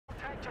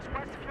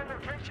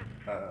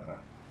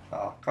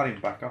Oh, can't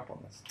even back up on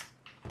this.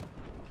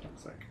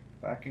 Looks like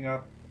backing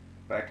up,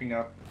 backing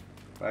up,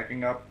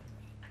 backing up.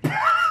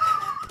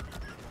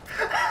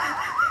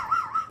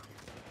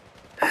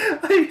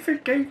 I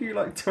even gave you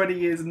like 20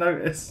 years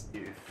notice.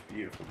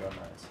 Beautiful gun,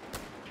 nice.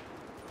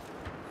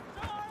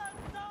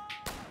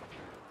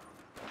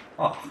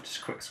 Oh,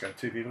 just quick scope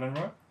 2 people in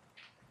a row.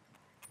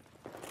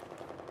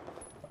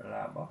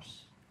 That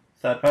boss.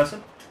 Third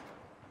person.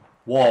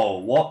 Whoa,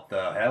 what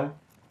the hell?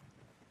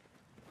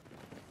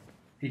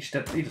 He just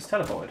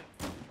teleported.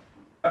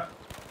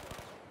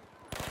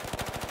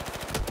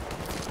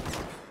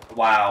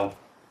 Wow.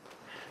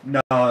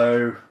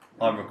 No.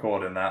 I'm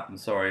recording that, I'm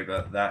sorry,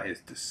 but that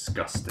is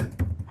disgusting.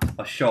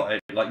 I shot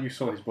it, like you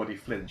saw his body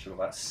flinch with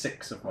about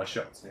 6 of my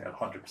shots and he had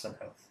 100%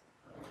 health.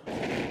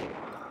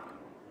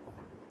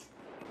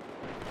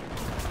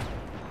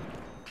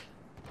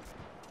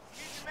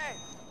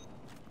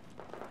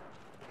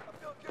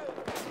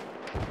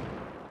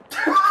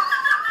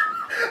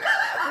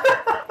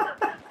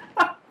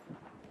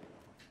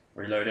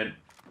 Reloading.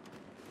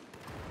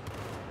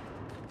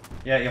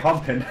 Yeah, you're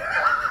humping.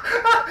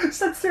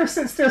 Sit still,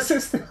 sit still,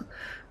 sit still.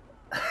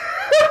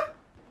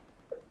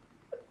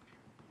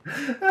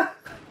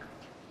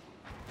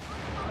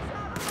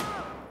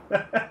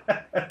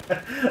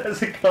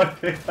 There's a guy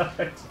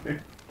behind you.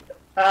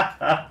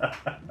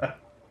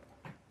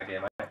 Okay,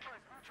 mate.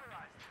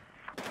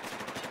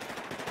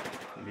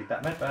 You need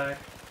that med bag.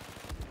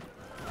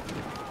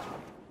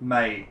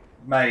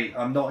 Mate,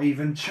 I'm not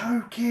even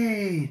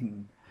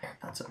joking.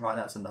 That's right,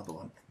 that's another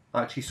one.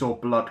 I actually saw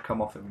blood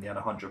come off him and he had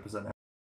 100%